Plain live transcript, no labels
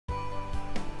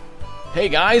Hey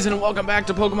guys, and welcome back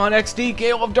to Pokemon XD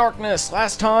Gale of Darkness!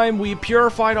 Last time, we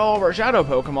purified all of our Shadow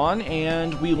Pokemon,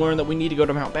 and we learned that we need to go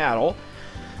to Mount Battle.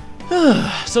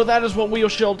 So that is what we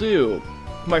shall do.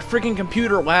 My freaking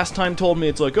computer last time told me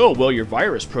it's like, oh, well, your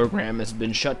virus program has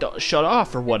been shut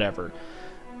off or whatever.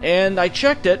 And I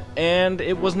checked it, and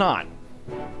it was not.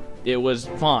 It was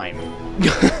fine.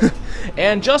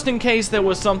 And just in case there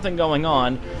was something going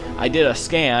on, I did a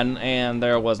scan, and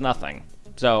there was nothing.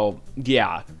 So,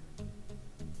 yeah.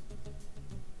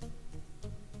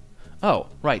 Oh,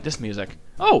 right, this music.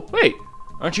 Oh, wait!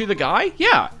 Aren't you the guy?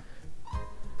 Yeah!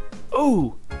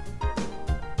 Ooh!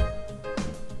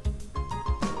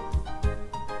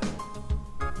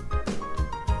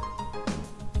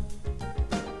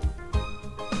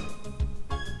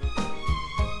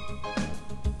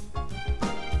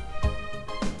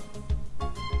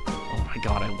 Oh my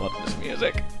god, I love this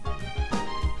music.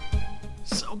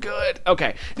 So good!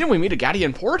 Okay, didn't we meet a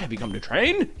Gattian Port? Have you come to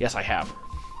train? Yes, I have.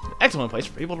 Excellent place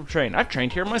for people to train. I've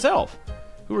trained here myself.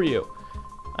 Who are you?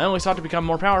 I only sought to become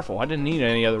more powerful. I didn't need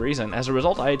any other reason. As a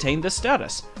result, I attained this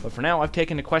status. But for now, I've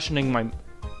taken to questioning my...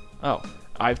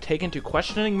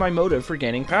 motive for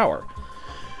gaining power.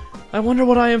 I wonder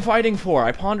what I am fighting for.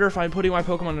 I ponder if I'm putting my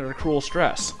Pokemon under cruel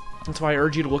stress. That's why I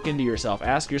urge you to look into yourself.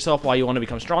 Ask yourself why you want to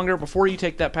become stronger before you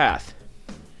take that path.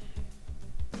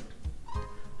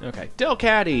 Okay.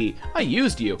 Delcatty! I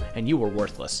used you, and you were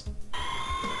worthless.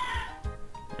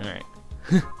 Alright.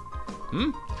 Go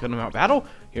to Mount Battle?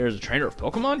 Here's a trainer of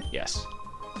Pokemon? Yes.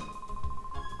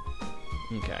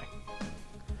 Okay.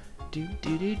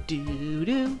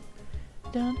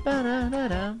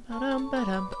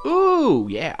 Ooh,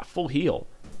 yeah, full heal.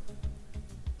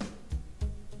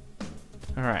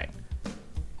 Alright.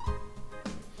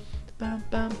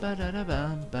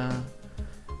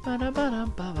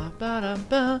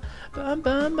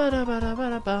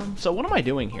 So what am I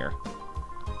doing here?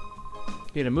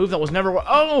 Get a move that was never...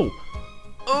 Oh!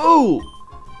 Oh!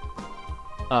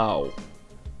 Oh.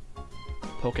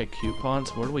 Poke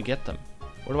coupons? Where do we get them?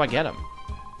 Where do I get them?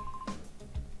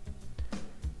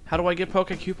 How do I get Poke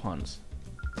coupons?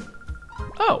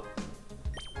 Oh!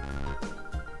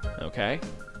 Okay.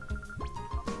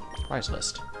 Prize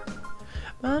list.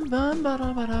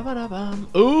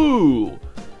 Ooh!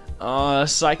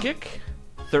 Psychic.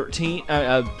 13.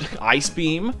 Ice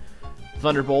Beam.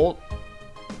 Thunderbolt.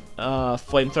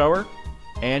 Flamethrower,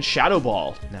 and Shadow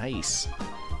Ball. Nice.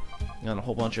 Got a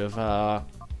whole bunch of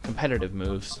competitive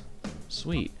moves.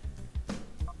 Sweet.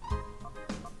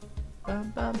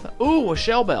 Ooh, a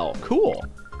Shell Bell. Cool.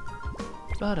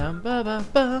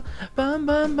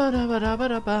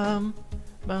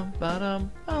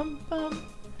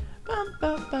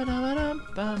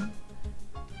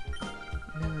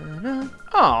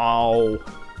 Oh.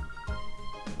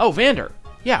 Oh, Vander.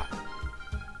 Yeah.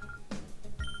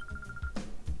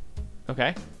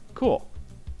 Okay, cool.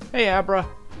 Hey, Abra.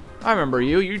 I remember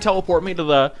you. You teleport me to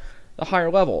the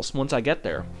higher levels once I get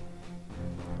there.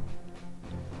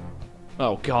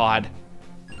 Oh, God.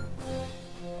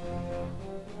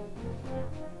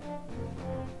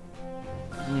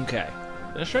 Okay.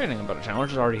 There's training, but a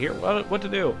challenge is already here. What to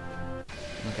do?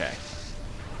 Okay.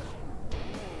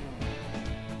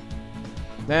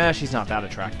 Nah, she's not that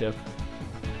attractive.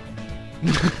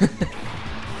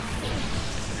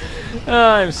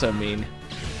 I'm so mean.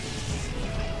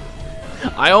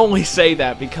 I only say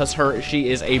that because she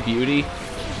is a beauty.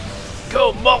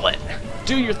 Go Mullet!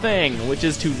 Do your thing, which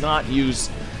is to not use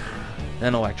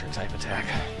an electric type attack.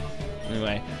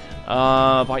 Anyway,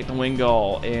 Bite the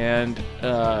Wingull and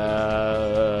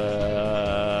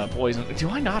Poison. Do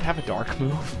I not have a dark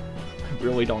move? I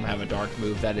really don't have a dark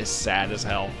move. That is sad as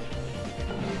hell.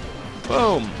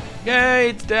 Boom! Yay,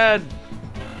 it's dead!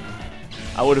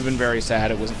 I would have been very sad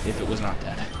if it was not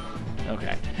dead.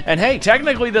 Okay. And hey,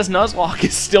 technically this Nuzlocke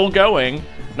is still going.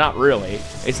 Not really.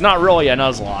 It's not really a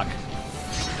Nuzlocke.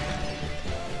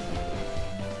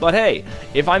 But hey,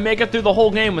 if I make it through the whole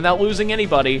game without losing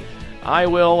anybody,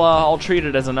 I'll treat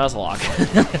it as a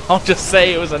Nuzlocke. I'll just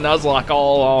say it was a Nuzlocke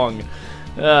all along.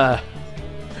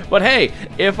 But hey,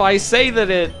 if I say that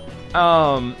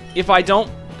if I don't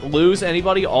lose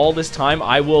anybody all this time,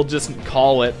 I will just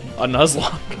call it a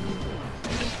Nuzlocke.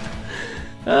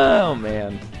 Oh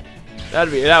man, that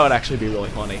would actually be really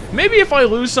funny. Maybe if I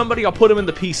lose somebody, I'll put them in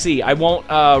the PC. I won't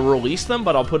release them,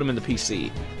 but I'll put them in the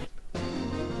PC.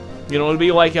 You know, it'll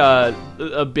be like a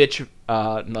bitch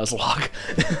Nuzlocke,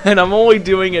 and I'm only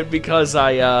doing it because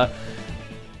well,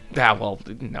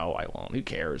 no, I won't. Who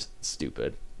cares? It's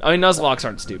stupid. I mean, Nuzlocks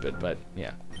aren't stupid, but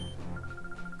yeah.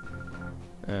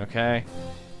 Okay.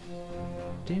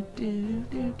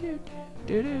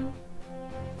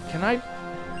 Can I?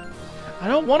 I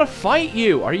don't want to fight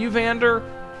you. Are you Vander?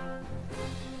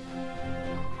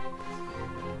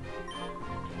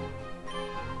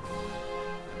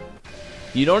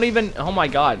 You don't even... Oh my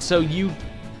god. So you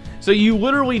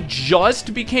literally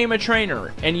just became a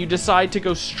trainer and you decide to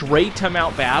go straight to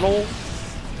Mount Battle?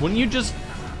 Wouldn't you just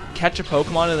catch a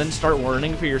Pokemon and then start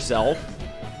learning for yourself?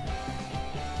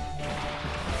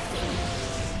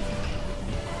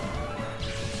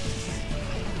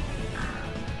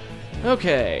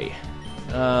 Okay.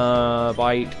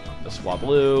 Bite the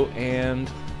Swablu, and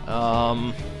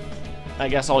I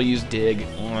guess I'll use Dig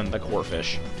on the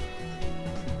Corphish.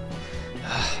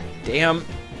 Damn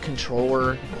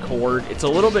controller cord. It's a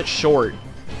little bit short,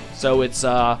 so it's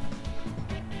I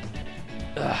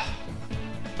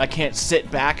can't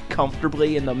sit back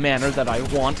comfortably in the manner that I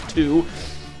want to,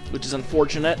 which is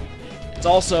unfortunate. It's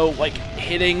also like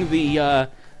hitting the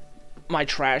my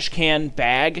trash can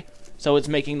bag, so it's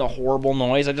making the horrible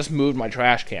noise. I just moved my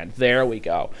trash can. There we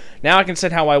go. Now I can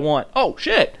sit how I want. Oh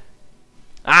shit!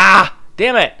 Ah,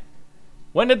 damn it!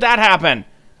 When did that happen?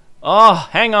 Oh,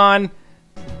 hang on.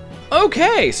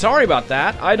 Okay, sorry about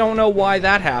that. I don't know why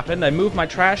that happened. I moved my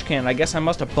trash can. I guess I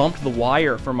must have bumped the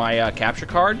wire for my capture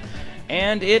card,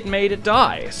 and it made it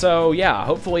die. So yeah,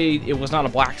 hopefully it was not a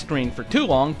black screen for too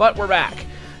long, but we're back.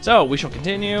 So we shall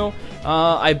continue.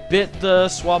 I bit the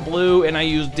Swablu and I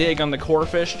used Dig on the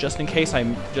Corphish just in case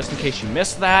you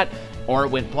missed that, or it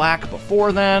went black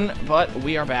before then. But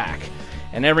we are back,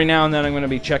 and every now and then I'm going to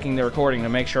be checking the recording to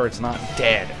make sure it's not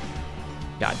dead.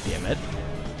 God damn it.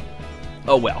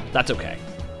 Oh well, that's okay.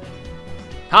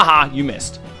 Haha, you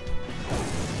missed.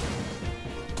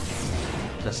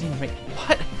 Doesn't even make...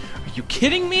 What? Are you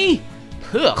kidding me?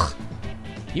 Ugh.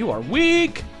 You are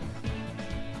weak.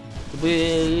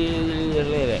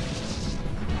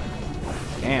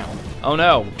 Damn. Oh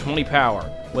no, 20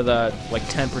 power with a like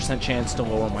 10% chance to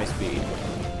lower my speed.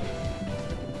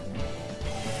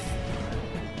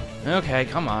 Okay,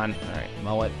 come on. Alright,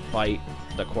 Mullet, Bite,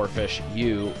 the Corphish,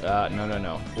 you,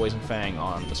 no. Poison Fang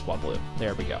on the Swablu.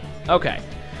 There we go. Okay.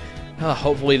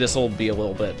 Hopefully this will be a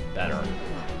little bit better.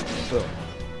 Boom.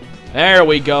 There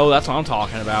we go, that's what I'm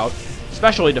talking about.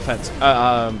 Especially defensive,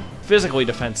 physically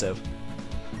defensive.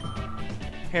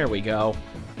 Here we go.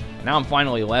 Now I'm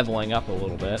finally leveling up a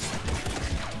little bit.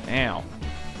 Ow.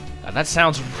 That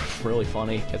sounds really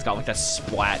funny. It's got like that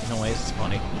splat noise, it's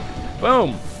funny.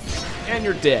 Boom! And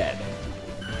you're dead.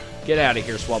 Get out of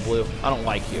here, Swablu. I don't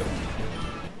like you.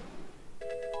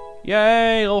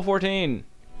 Yay, level 14.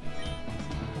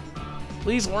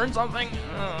 Please learn something.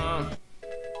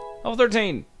 Level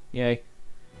 13. Yay.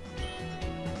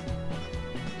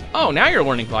 Oh, now you're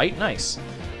learning Bite. Nice.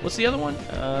 What's the other one?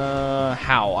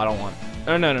 Howl. I don't want...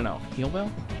 Oh, no. Heal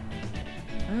Bell?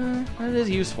 That is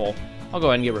useful. I'll go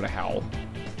ahead and get rid of Howl.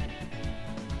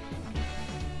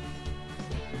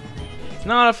 It's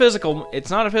not a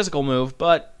physical move,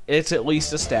 but it's at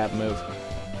least a stab move.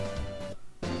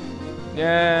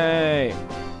 Yay!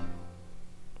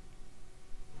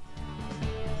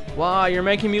 Wow, you're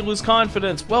making me lose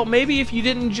confidence. Well, maybe if you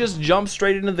didn't just jump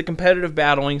straight into the competitive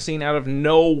battling scene out of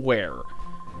nowhere.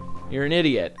 You're an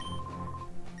idiot.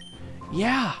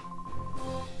 Yeah.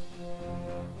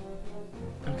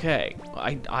 Okay.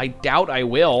 I doubt I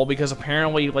will, because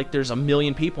apparently, like, there's a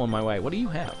million people in my way. What do you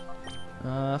have?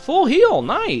 Full heal.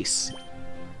 Nice.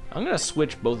 I'm gonna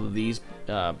switch both of these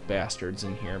bastards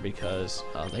in here because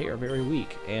they are very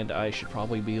weak, and I should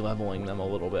probably be leveling them a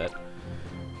little bit.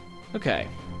 Okay.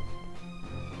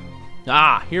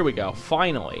 Ah, here we go.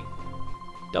 Finally.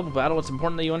 Double battle. It's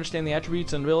important that you understand the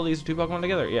attributes and abilities of two Pokemon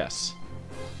together. Yes.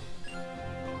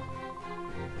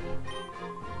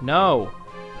 No.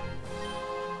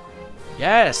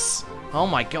 Yes. Oh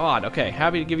my god. Okay,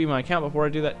 happy to give you my account before I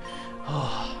do that.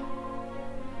 Oh.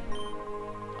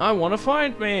 I want to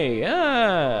find me.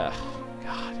 God.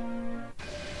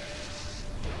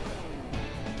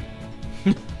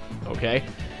 Okay.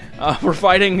 We're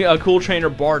fighting cool trainer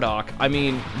Bardock. I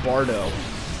mean, Bardo.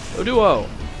 Doduo.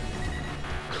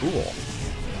 Cool.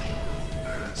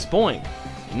 Spoink.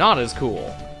 Not as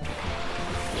cool.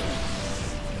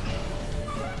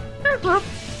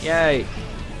 Yay.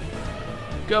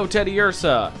 Go,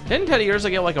 Teddiursa. Didn't Teddiursa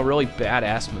get like a really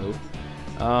badass move?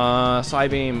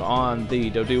 Psybeam on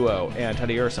the Doduo and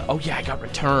Teddiursa. Oh yeah, I got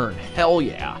Return. Hell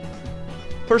yeah.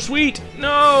 Pursuit!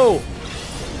 No!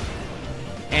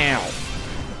 Ow.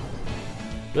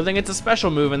 Good thing it's a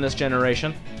special move in this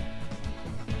generation.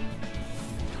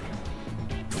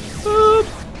 Boop.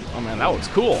 Oh man, that looks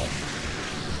cool.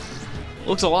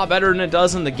 Looks a lot better than it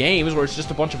does in the games where it's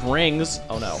just a bunch of rings.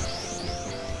 Oh no.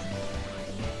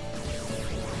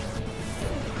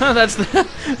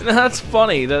 That's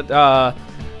funny that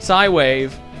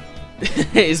Psywave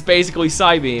is basically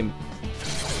Psybeam.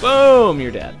 Boom,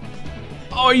 you're dead.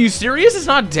 Oh, are you serious? It's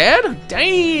not dead?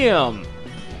 Damn.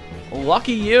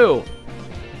 Lucky you.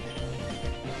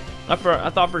 I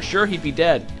thought for sure he'd be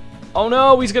dead. Oh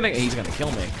no, he's gonna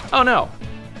kill me. Oh no,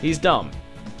 he's dumb.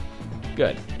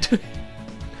 Good.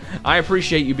 I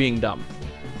appreciate you being dumb.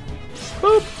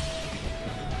 Boop.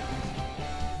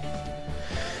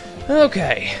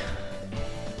 Okay.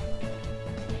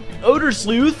 Odor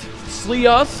Sleuth.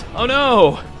 Oh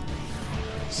no.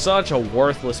 Such a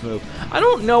worthless move. I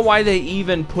don't know why they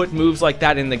even put moves like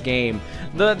that in the game.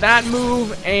 That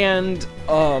move and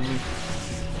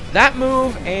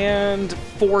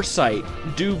Foresight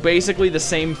do basically the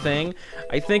same thing.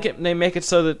 I think they make it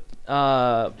so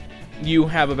that you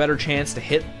have a better chance to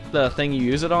hit the thing you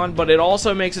use it on, but it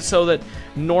also makes it so that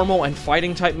normal and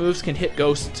fighting type moves can hit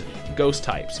ghost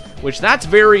types, which that's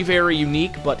very, very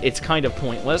unique, but it's kind of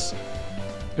pointless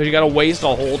because you gotta waste a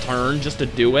whole turn just to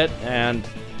do it, and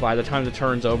by the time the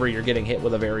turn's over, you're getting hit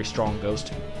with a very strong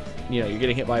ghost. You know, you're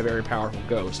getting hit by a very powerful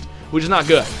ghost, which is not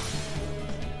good.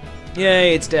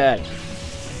 Yay, it's dead.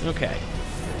 Okay.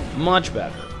 Much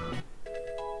better.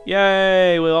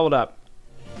 Yay, we leveled up.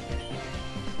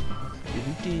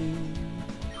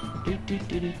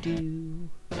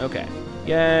 Okay.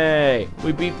 Yay!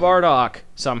 We beat Bardock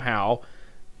somehow.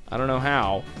 I don't know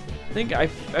how. I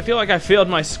feel like I failed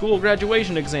my school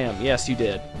graduation exam. Yes, you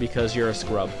did, because you're a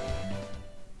scrub.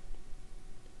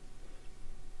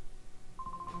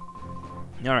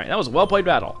 Alright, that was a well-played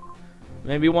battle.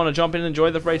 Maybe you want to jump in and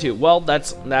enjoy the fray too. Well,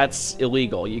 that's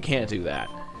illegal. You can't do that.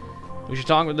 We should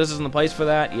talk about this isn't the place for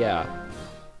that? Yeah.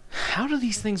 How do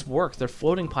these things work? They're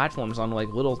floating platforms on, like,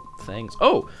 little things.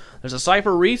 Oh! There's a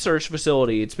Cypher research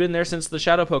facility. It's been there since the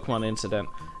Shadow Pokemon incident.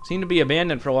 Seemed to be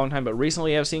abandoned for a long time, but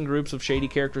recently I've seen groups of shady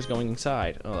characters going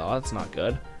inside. Oh, that's not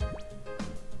good.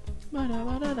 It's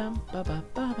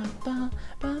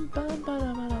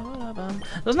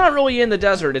not really in the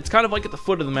desert. It's kind of like at the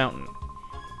foot of the mountain.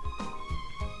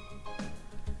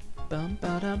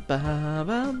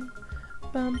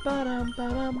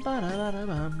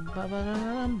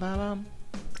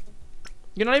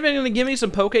 You're not even going to give me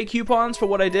some Poke coupons for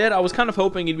what I did? I was kind of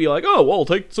hoping you'd be like, oh, well,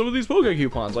 take some of these Poke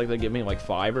coupons. Like, they give me, like,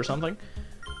 5 or something.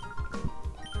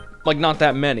 Like, not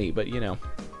that many, but, you know.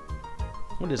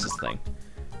 What is this thing?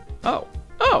 Oh.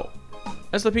 Oh!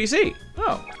 That's the PC.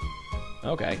 Oh.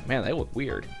 Okay. Man, they look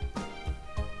weird.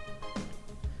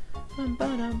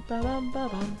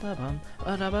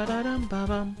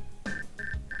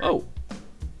 Oh.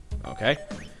 Okay.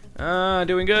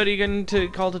 Doing good. You can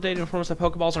call today to inform us that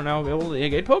Pokeballs are now available at the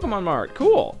Agate Pokemon Mart.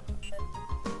 Cool.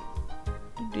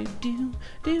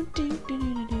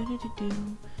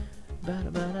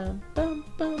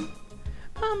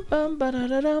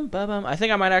 I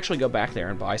think I might actually go back there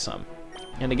and buy some.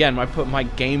 And again, my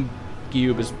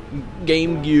GameCube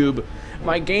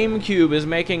is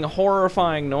making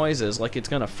horrifying noises like it's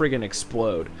gonna friggin'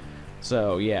 explode.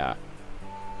 So yeah.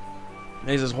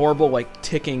 There's this horrible, like,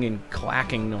 ticking and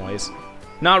clacking noise.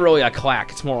 Not really a clack,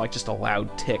 it's more like just a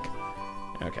loud tick.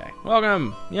 Okay.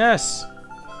 Welcome! Yes!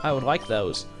 I would like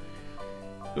those.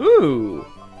 Ooh!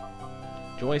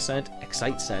 Joy Scent,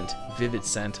 Excite Scent, Vivid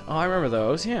Scent. Oh, I remember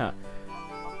those, yeah.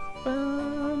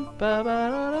 Man,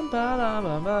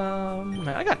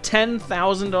 I got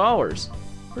 $10,000.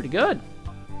 Pretty good.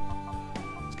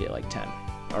 Let's get like 10.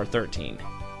 Or 13.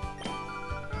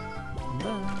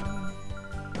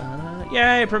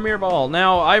 Yay, Premier Ball.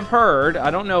 Now, I've heard,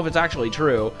 I don't know if it's actually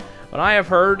true, but I have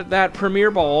heard that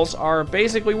Premier Balls are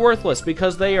basically worthless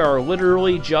because they are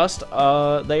literally just,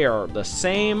 they are the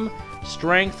same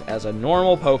strength as a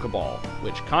normal Pokeball,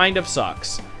 which kind of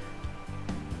sucks.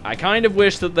 I kind of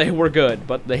wish that they were good,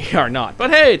 but they are not.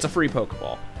 But hey, it's a free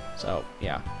Pokeball. So,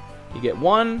 yeah. You get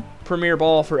 1 Premier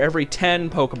Ball for every 10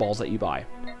 Pokeballs that you buy.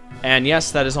 And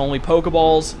yes, that is only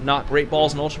Pokeballs, not Great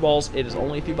Balls and Ultra Balls. It is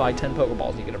only if you buy 10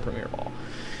 Pokeballs you get a Premier Ball.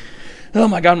 Oh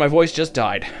my god, my voice just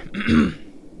died.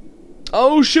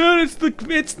 Oh shit,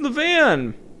 it's the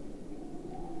van.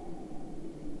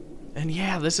 And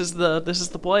yeah, this is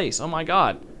the place. Oh my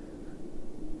god.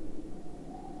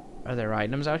 Are there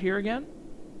items out here again?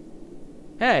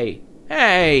 Hey,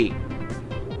 hey.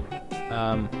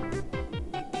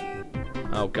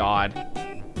 Oh god.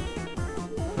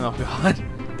 Oh god.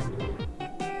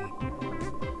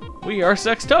 We are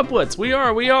sextuplets. We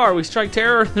are. We strike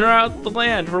terror throughout the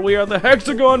land, for we are the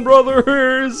Hexagon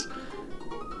Brothers.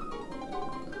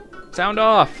 Sound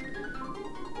off.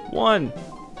 1,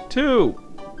 2,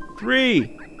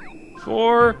 3,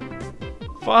 4,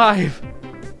 5,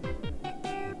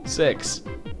 6.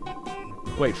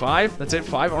 Wait, 5? That's it?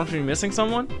 5? Aren't we missing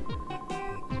someone?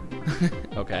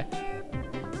 Okay.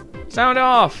 Sound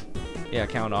off! Yeah,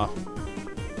 count off.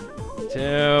 2,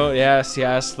 yes,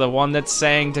 yes. The one that's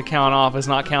saying to count off is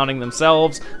not counting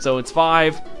themselves, so it's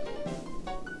 5.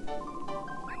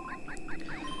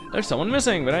 There's someone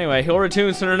missing, but anyway, he'll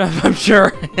return soon enough, I'm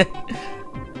sure.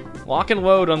 Lock and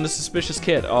load on the suspicious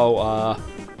kid. Oh,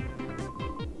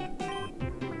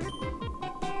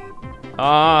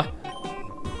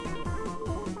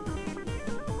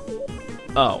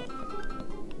 oh.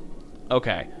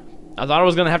 Okay. I thought I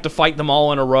was gonna have to fight them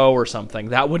all in a row or something.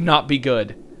 That would not be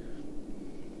good.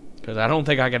 Because I don't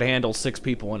think I could handle 6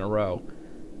 people in a row.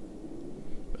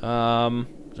 Is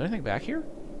there anything back here?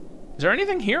 Is there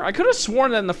anything here? I could have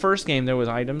sworn that in the first game there was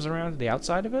items around the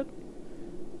outside of it.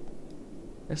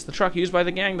 It's the truck used by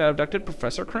the gang that abducted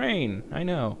Professor Crane. I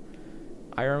know.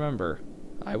 I remember.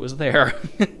 I was there.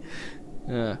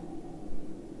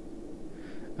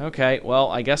 Okay, well,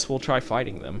 I guess we'll try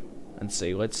fighting them. And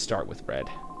see. Let's start with Red.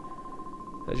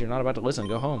 Says you're not about to listen.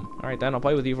 Go home. Alright then, I'll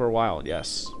play with you for a while.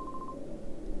 Yes.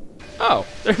 Oh,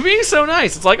 they're being so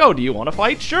nice. It's like, oh, do you want to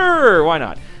fight? Sure, why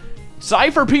not?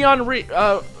 Cypher Peon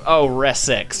oh, Res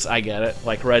 6. I get it.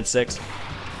 Like Red 6.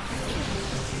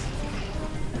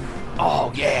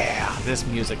 Oh, yeah. This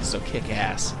music is so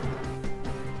kick-ass.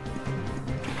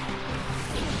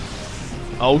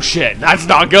 Oh, shit. That's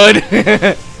not good.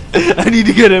 I need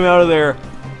to get him out of there.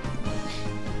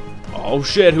 Oh,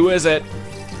 shit. Who is it?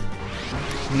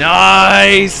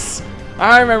 Nice!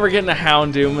 I remember getting a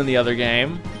Houndoom in the other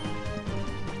game.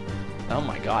 Oh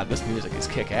my god, this music is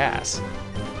kick-ass.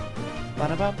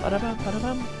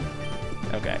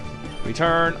 Okay. We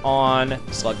turn on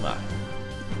Slugma.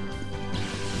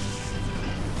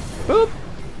 Boop!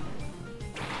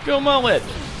 Go Mullet!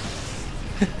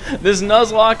 This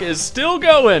Nuzlocke is still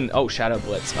going! Oh, Shadow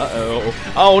Blitz. Uh-oh.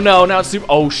 Oh no, now it's super...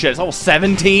 Oh shit, it's almost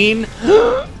 17?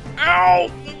 Ow!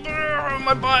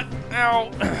 My butt!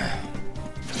 Ow!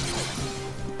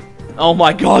 Oh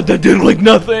my god, that did like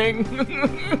nothing!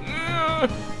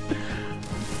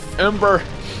 Ember!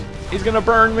 He's gonna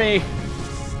burn me!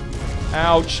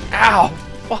 Ouch! Ow!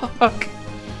 Fuck!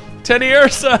 Teddy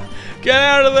Ursa! Get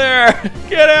out of there!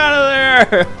 Get out of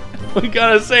there! We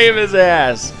gotta save his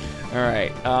ass!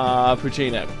 Alright,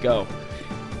 Puccina, go.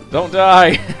 Don't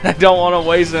die! I don't want to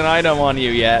waste an item on you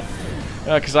yet.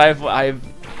 Because I have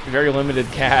very limited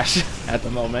cash at the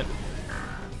moment.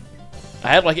 I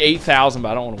had like 8,000,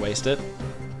 but I don't want to waste it.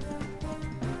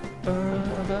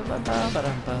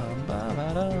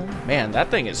 Man,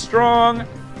 that thing is strong.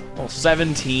 Oh,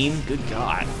 17. Good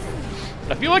God.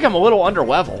 I feel like I'm a little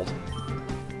underleveled.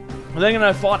 But then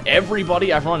I fought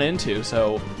everybody I've run into,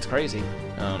 so it's crazy.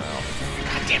 Oh no.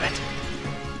 God damn it.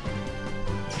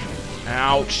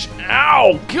 Ouch.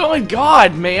 Ow! Good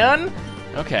God, man!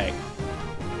 Okay.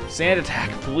 Sand attack,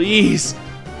 please.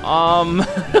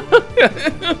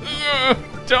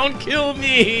 Don't kill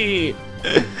me!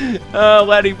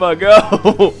 Ladybug,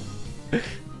 go!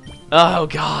 Oh,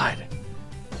 God.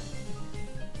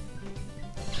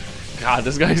 God,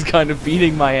 this guy's kind of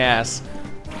beating my ass.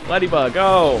 Ladybug,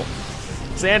 go!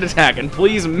 Sand attack, and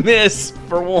please miss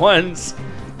for once.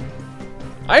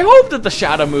 I hope that the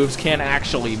shadow moves can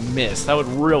actually miss. That would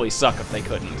really suck if they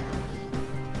couldn't.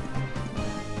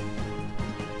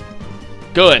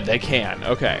 Good, they can.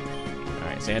 Okay.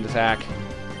 Alright, sand attack.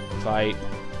 Fight.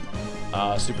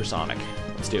 Supersonic.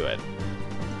 Let's do it.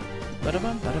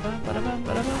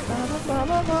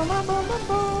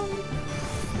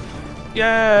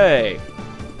 Yay!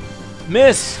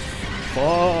 Miss!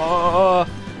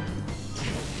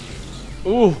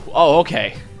 Ooh, oh,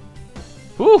 okay.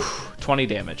 Whew, 20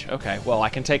 damage. Okay, well, I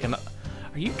can take an... Are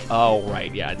you... Oh,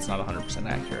 right, yeah, it's not 100%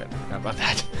 accurate. How about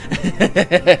that?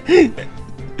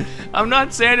 I'm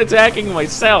not sand attacking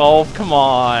myself. Come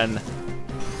on.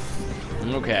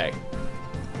 Okay.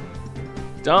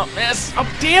 Don't miss. Oh,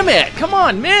 damn it. Come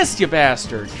on, miss, you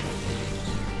bastard.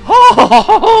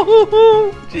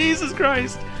 Oh, Jesus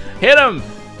Christ. Hit him.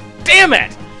 Damn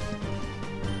it.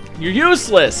 You're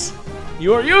useless.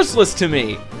 You are useless to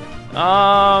me.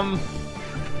 Throw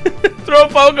a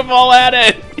Pokeball at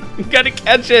it. You gotta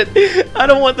catch it. I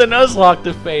don't want the Nuzlocke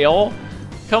to fail.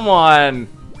 Come on.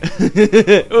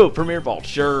 Ooh, Premier Ball.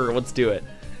 Sure, let's do it.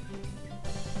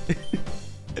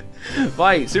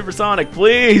 Fight, Supersonic,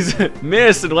 please!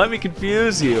 Miss and let me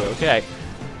confuse you. Okay.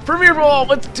 Premier Ball,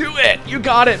 let's do it! You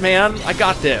got it, man. I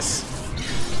got this.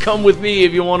 Come with me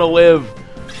if you want to live.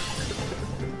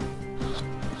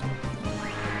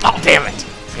 Oh, damn it!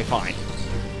 Okay, fine.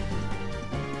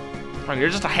 Oh, you're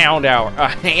just a hound hour. A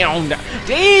hound.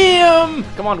 Damn!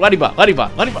 Come on, Ladybug,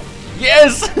 Ladybug, Ladybug.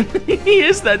 Yes! He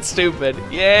is that stupid.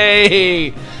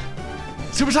 Yay!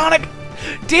 Supersonic!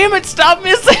 Damn it, stop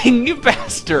missing, you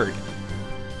bastard!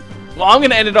 Well, I'm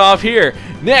gonna end it off here.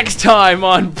 Next time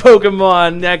on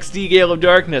Pokemon XD Gale of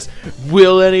Darkness,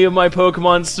 will any of my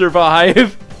Pokemon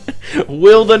survive?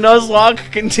 Will the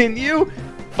Nuzlocke continue?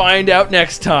 Find out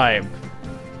next time.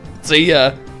 See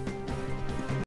ya.